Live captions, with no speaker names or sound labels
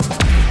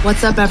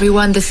What's up,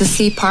 everyone? This is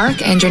C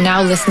Park, and you're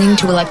now listening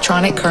to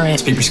Electronic Current.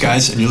 It's Paper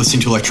Skies, and you're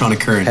listening to Electronic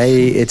Current.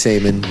 Hey, it's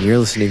Eamon. You're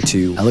listening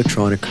to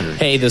Electronic Current.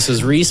 Hey, this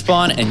is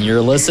Respawn, and you're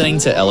listening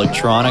to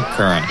Electronic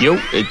Current. Yo,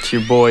 it's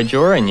your boy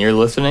Jor, and you're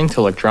listening to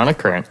Electronic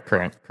Current.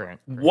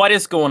 What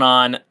is going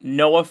on?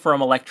 Noah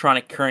from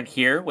Electronic Current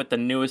here with the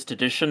newest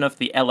edition of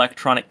the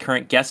Electronic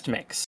Current guest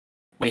mix.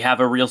 We have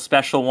a real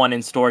special one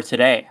in store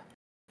today.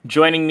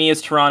 Joining me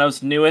is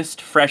Toronto's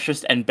newest,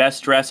 freshest, and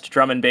best-dressed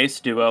drum and bass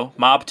duo,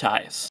 Mob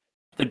Ties.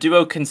 The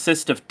duo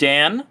consists of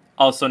Dan,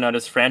 also known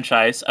as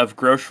Franchise, of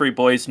Grocery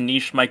Boy's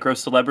niche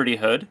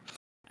micro-celebrityhood,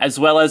 as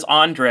well as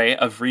Andre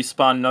of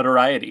Respawn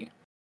Notoriety.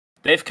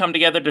 They've come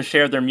together to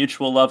share their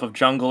mutual love of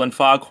jungle and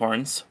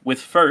foghorns,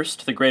 with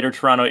first the Greater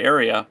Toronto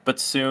Area, but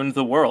soon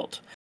the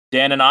world.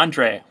 Dan and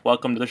Andre,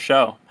 welcome to the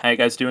show. How you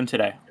guys doing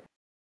today?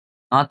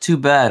 Not too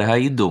bad. How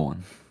you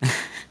doing?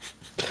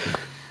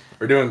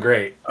 We're doing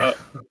great.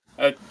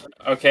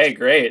 Okay,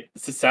 great.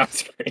 This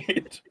sounds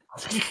great.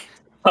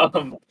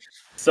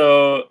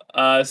 So,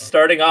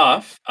 starting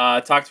off,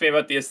 talk to me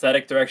about the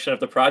aesthetic direction of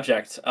the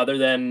project. Other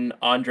than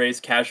Andre's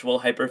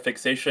casual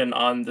hyperfixation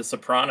on The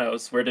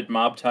Sopranos, where did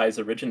Mob Ties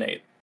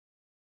originate?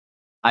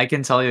 I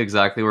can tell you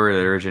exactly where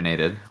it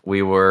originated.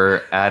 We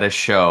were at a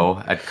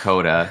show at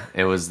Coda.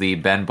 It was the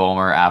Ben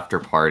Bomer after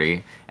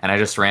party, and I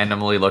just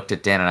randomly looked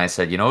at Dan and I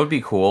said, you know what would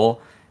be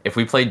cool? If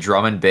we played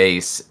drum and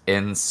bass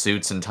in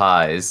suits and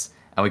ties,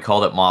 and we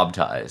called it Mob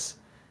Ties.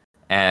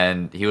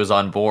 And he was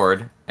on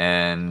board,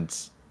 and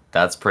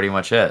that's pretty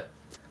much it.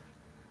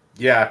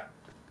 Yeah,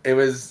 it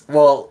was,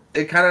 well,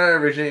 it kind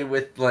of originated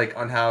with, like,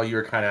 on how you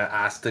were kind of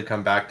asked to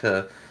come back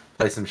to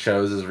play some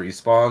shows as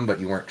Respawn, but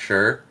you weren't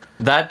sure.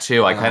 That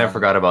too, I kind of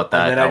forgot about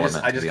that and then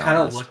element, I just kind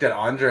of looked at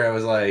Andre, I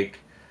was like,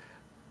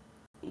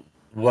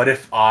 what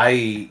if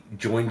I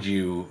joined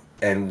you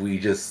and we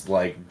just,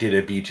 like, did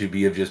a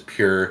B2B of just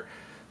pure,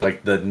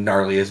 like, the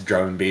gnarliest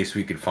drum and bass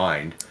we could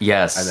find?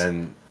 Yes. And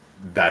then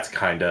that's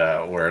kind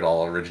of where it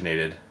all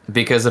originated.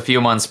 Because a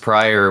few months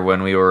prior,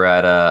 when we were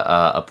at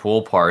a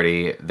pool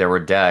party, there were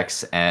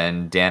decks,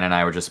 and Dan and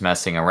I were just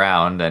messing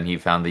around, and he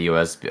found the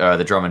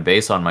the drum and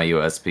bass on my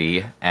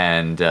USB,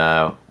 and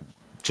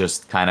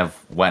just kind of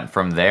went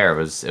from there. It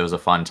was a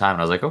fun time,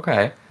 and I was like,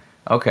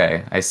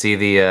 okay, I see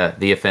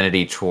the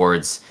affinity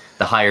towards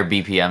the higher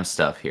BPM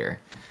stuff here.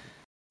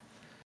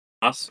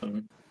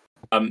 Awesome.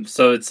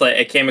 So it's like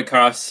it came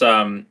across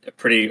came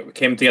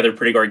together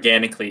pretty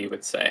organically, you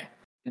would say.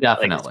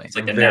 Definitely, like, it's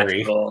like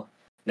a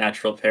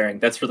natural pairing.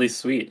 That's really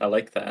sweet. I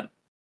like that.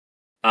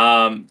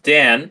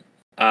 Dan,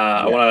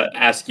 I want to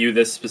ask you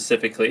this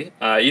specifically.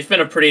 You've been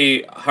a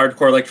pretty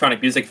hardcore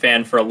electronic music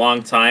fan for a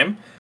long time.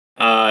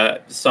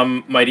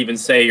 Some might even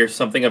say you're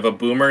something of a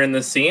boomer in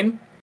the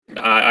scene.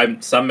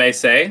 Some may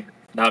say,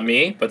 not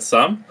me, but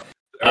some.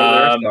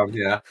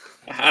 Yeah.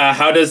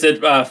 How does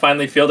it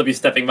finally feel to be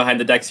stepping behind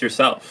the decks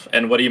yourself?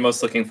 And what are you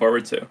most looking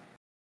forward to?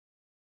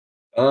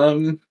 I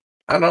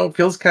don't know. It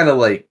feels kind of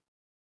like,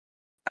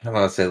 I don't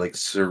want to say like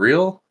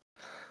surreal.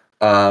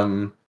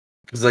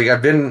 Because like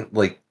I've been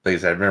like I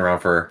said, I've been around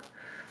for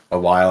a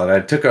while, and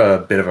I took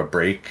a bit of a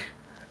break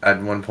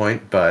at one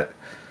point, but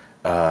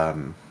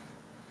yeah,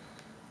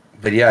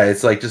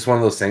 it's like just one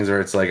of those things where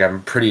it's like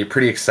I'm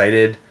pretty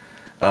excited.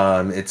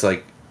 It's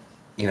like,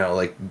 you know,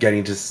 like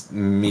getting to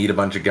meet a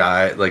bunch of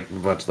guys, like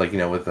with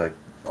like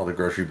all the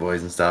Grocery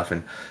Boys and stuff,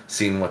 and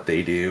seeing what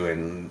they do,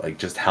 and like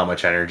just how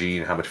much energy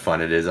and how much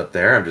fun it is up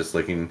there. I'm just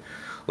looking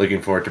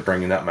forward to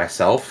bringing that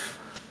myself.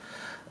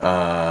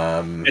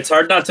 It's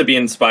hard not to be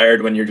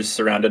inspired when you're just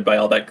surrounded by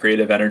all that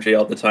creative energy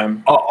all the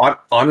time.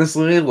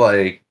 Honestly,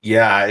 like,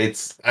 yeah,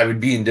 I would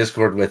be in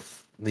Discord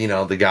with, you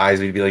know, the guys,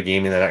 we'd be like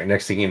gaming, the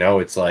next thing you know,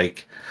 it's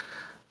like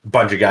a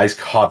bunch of guys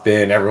hop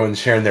in, everyone's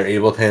sharing their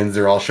Abletons,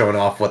 they're all showing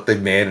off what they've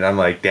made, and I'm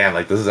like, damn,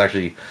 like, this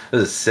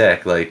is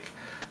sick. Like,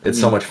 it's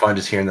so much fun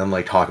just hearing them,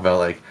 like, talk about,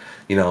 like,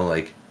 you know,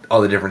 like,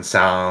 all the different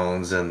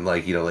sounds, and,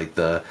 like, you know, like,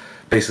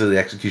 basically the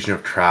execution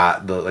of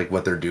like,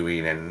 what they're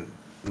doing, and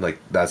like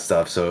that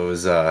stuff. So it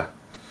was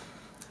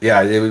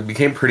yeah, it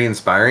became pretty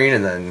inspiring.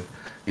 And then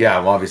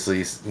I'm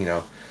obviously, you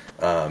know,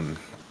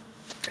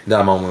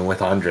 that moment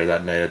with Andre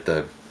that night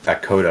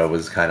at Coda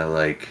was kind of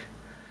like,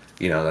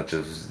 you know, that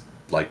just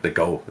like the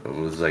go. It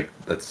was like,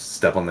 let's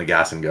step on the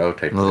gas and go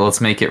type. Well,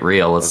 let's make it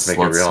real. Let's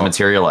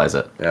materialize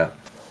it. Yeah,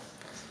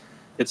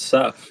 good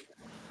stuff.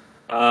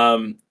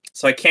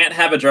 So I can't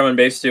have a drum and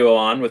bass duo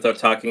on without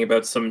talking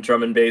about some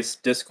drum and bass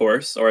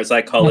discourse, or as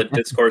I call it,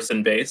 discourse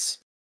and bass.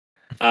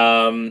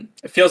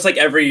 It feels like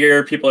every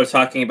year people are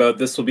talking about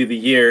this will be the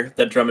year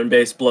that drum and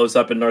bass blows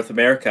up in North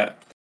America.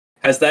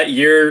 Has that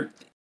year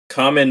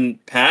come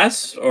and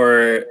passed,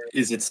 or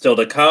is it still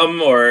to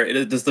come, or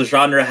does the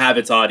genre have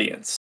its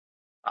audience?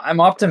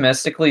 I'm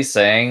optimistically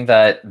saying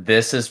that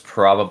this is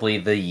probably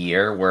the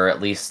year where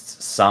at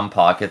least some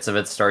pockets of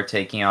it start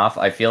taking off.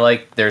 I feel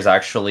like there's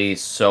actually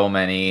so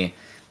many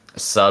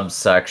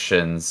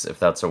subsections, if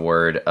that's a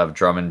word, of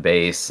drum and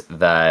bass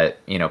that,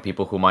 you know,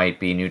 people who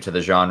might be new to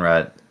the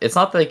genre, it's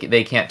not that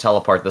they can't tell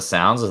apart the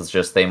sounds, it's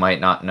just they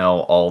might not know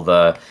all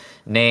the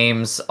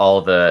names,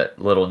 all the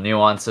little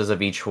nuances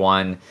of each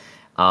one.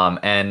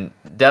 And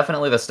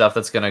definitely the stuff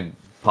that's going to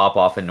pop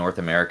off in North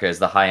America is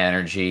the high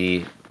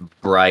energy,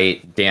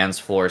 bright dance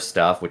floor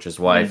stuff, which is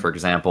why, for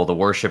example, the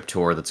Worship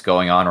Tour that's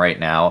going on right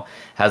now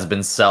has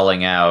been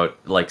selling out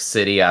like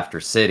city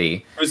after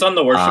city. Who's on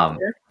the Worship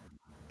Tour?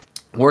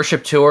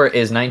 Worship Tour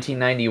is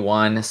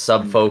 1991,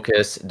 Sub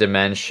Focus,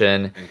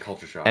 Dimension, and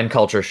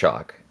Culture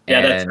Shock.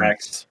 Yeah, that And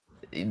tracks.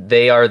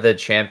 they are the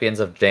champions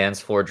of dance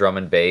floor drum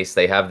and bass.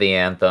 They have the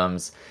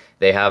anthems.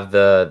 They have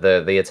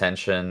the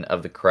attention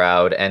of the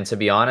crowd. And to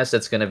be honest,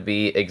 it's going to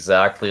be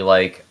exactly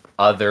like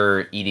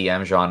other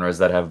EDM genres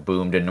that have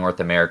boomed in North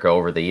America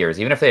over the years.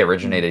 Even if they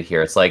originated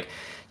here, it's like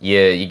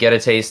you get a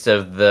taste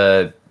of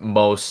the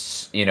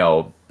most,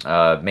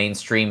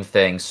 mainstream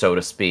thing, so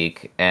to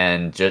speak.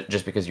 And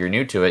just because you're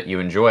new to it, you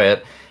enjoy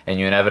it. And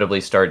you inevitably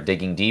start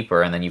digging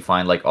deeper. And then you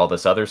find like all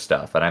this other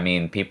stuff. And I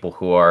mean, people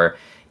who are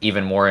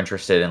even more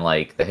interested in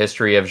like the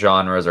history of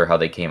genres or how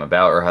they came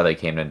about or how they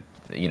came to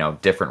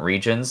different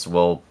regions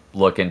will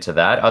look into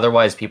that.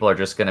 Otherwise, people are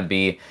just going to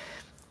be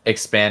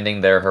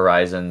expanding their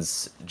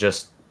horizons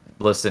just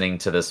listening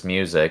to this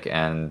music,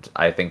 and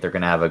I think they're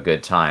going to have a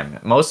good time.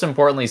 Most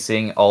importantly,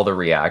 seeing all the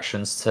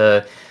reactions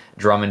to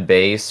drum and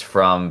bass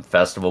from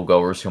festival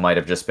goers who might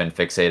have just been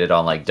fixated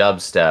on like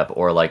dubstep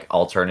or like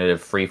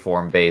alternative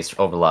freeform bass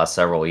over the last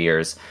several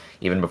years,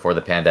 even before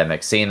the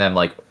pandemic. Seeing them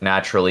like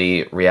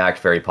naturally react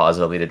very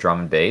positively to drum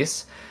and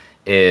bass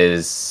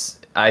is,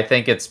 I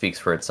think it speaks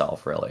for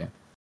itself, really.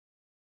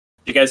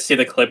 You guys see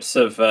the clips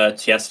of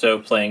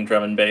Tiesto playing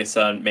drum and bass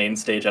on main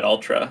stage at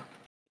Ultra?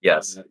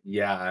 Yes.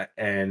 Yeah,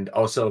 and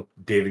also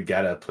David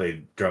Guetta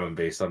played drum and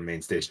bass on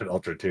main stage at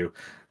Ultra 2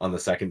 on the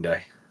second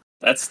day.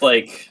 That's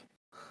like,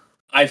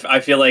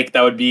 I feel like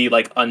that would be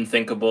like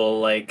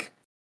unthinkable like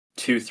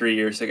 2-3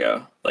 years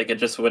ago. Like it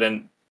just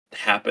wouldn't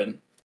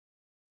happen.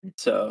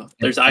 So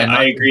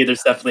I agree.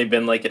 There's definitely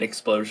been like an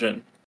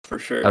explosion for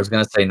sure. I was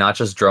gonna say not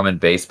just drum and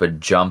bass, but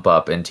Jump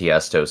Up in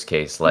Tiesto's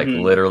case, like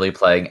literally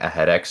playing a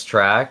HeadX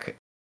track.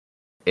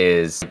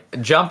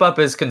 Jump Up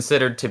is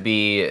considered to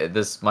be,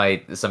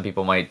 some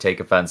people might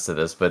take offense to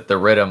this, but the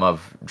rhythm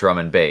of drum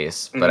and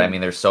bass. But I mean,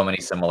 there's so many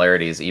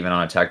similarities even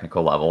on a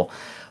technical level.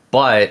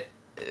 But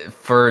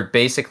for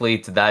basically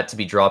that to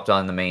be dropped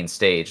on the main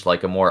stage,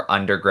 like a more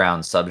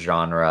underground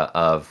subgenre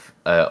of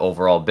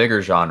overall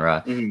bigger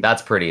genre,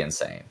 that's pretty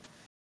insane.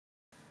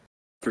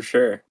 For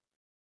sure.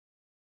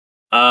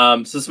 So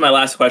this is my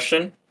last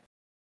question.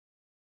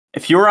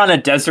 If you were on a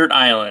desert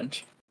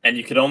island and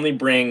you could only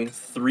bring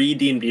 3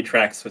 D&B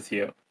tracks with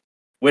you,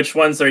 which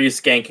ones are you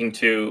skanking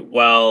to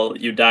while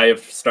you die of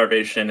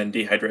starvation and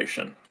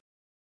dehydration?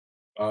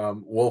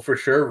 Well, for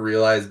sure,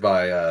 Realized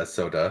by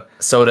Soda.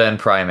 Soda and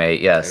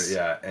Primate, yes.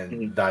 Yeah,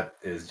 and that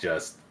is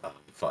just a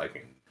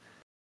fucking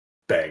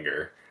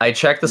banger. I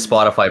checked the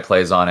Spotify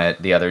plays on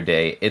it the other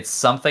day. It's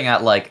something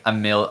at like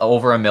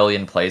over 1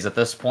 million plays at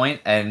this point,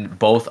 and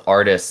both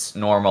artists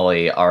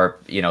normally are,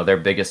 their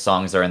biggest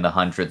songs are in the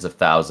hundreds of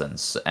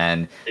thousands,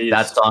 and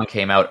that song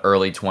came out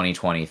early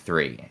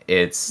 2023.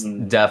 It's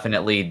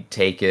definitely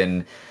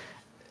taken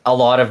a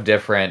lot of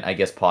different, I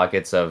guess,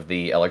 pockets of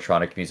the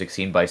electronic music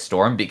scene by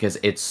storm because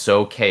it's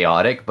so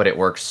chaotic, but it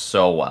works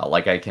so well.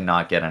 Like, I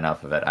cannot get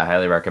enough of it. I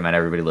highly recommend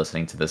everybody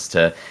listening to this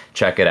to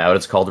check it out.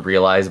 It's called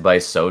Realized by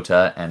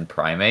Sota and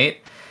Primate.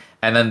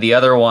 And then the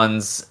other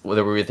ones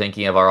that we were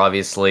thinking of are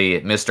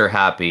obviously Mr.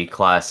 Happy,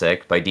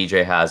 classic, by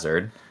DJ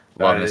Hazard.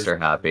 Love Mr.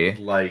 Happy.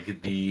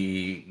 Like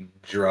the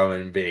drum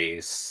and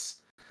bass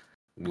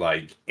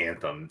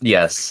anthem.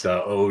 Yes.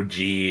 The OG,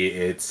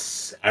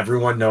 it's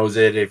everyone knows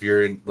it. If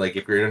you're in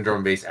drum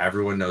and bass,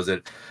 everyone knows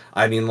it.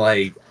 I mean,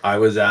 I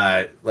was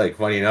at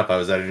funny enough, I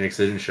was at an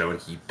Excision show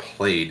and he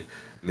played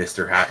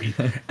Mr. Happy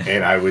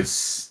and I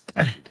was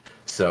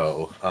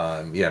so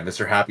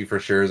Mr. Happy for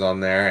sure is on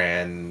there,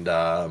 and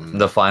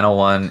the final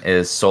one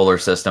is Solar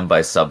System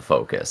by Sub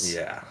Focus.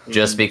 Yeah.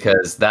 Just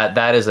because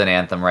that is an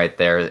anthem right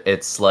there.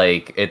 It's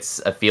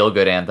a feel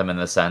good anthem in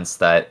the sense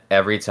that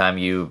every time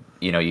you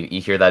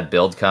hear that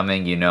build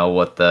coming, you know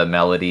what the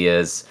melody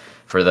is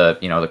for the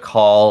the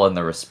call and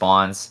the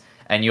response,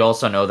 and you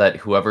also know that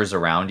whoever's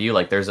around you,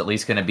 there's at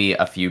least going to be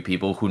a few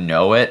people who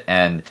know it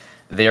and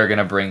they are going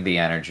to bring the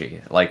energy.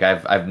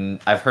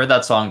 I've heard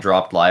that song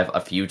dropped live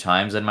a few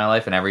times in my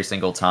life, and every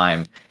single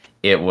time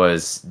it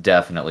was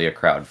definitely a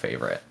crowd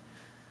favorite.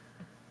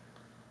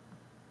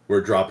 We're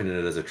dropping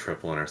it as a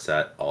triple in our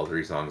set, all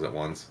 3 songs at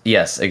once.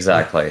 Yes,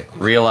 exactly.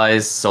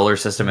 Realize Solar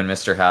System and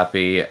Mr.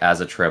 Happy as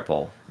a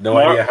triple. No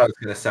idea how it's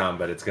going to sound,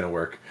 but it's going to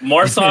work.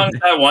 More songs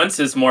at once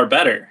is more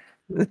better.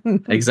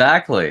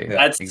 Exactly.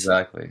 That's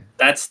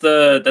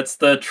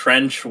the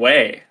trench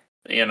way,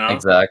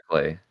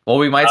 Exactly. Well,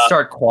 we might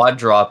start quad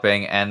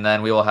dropping, and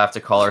then we will have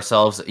to call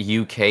ourselves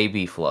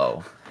UKB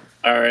Flow.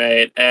 All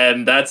right,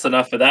 and that's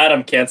enough of that.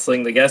 I'm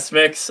canceling the guest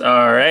mix.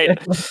 All right.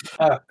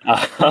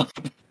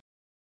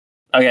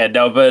 Okay,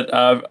 no,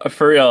 but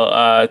for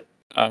real,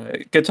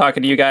 good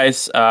talking to you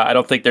guys. I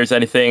don't think there's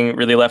anything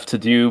really left to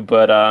do,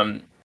 but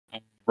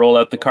roll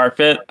out the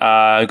carpet.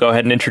 Go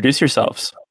ahead and introduce yourselves.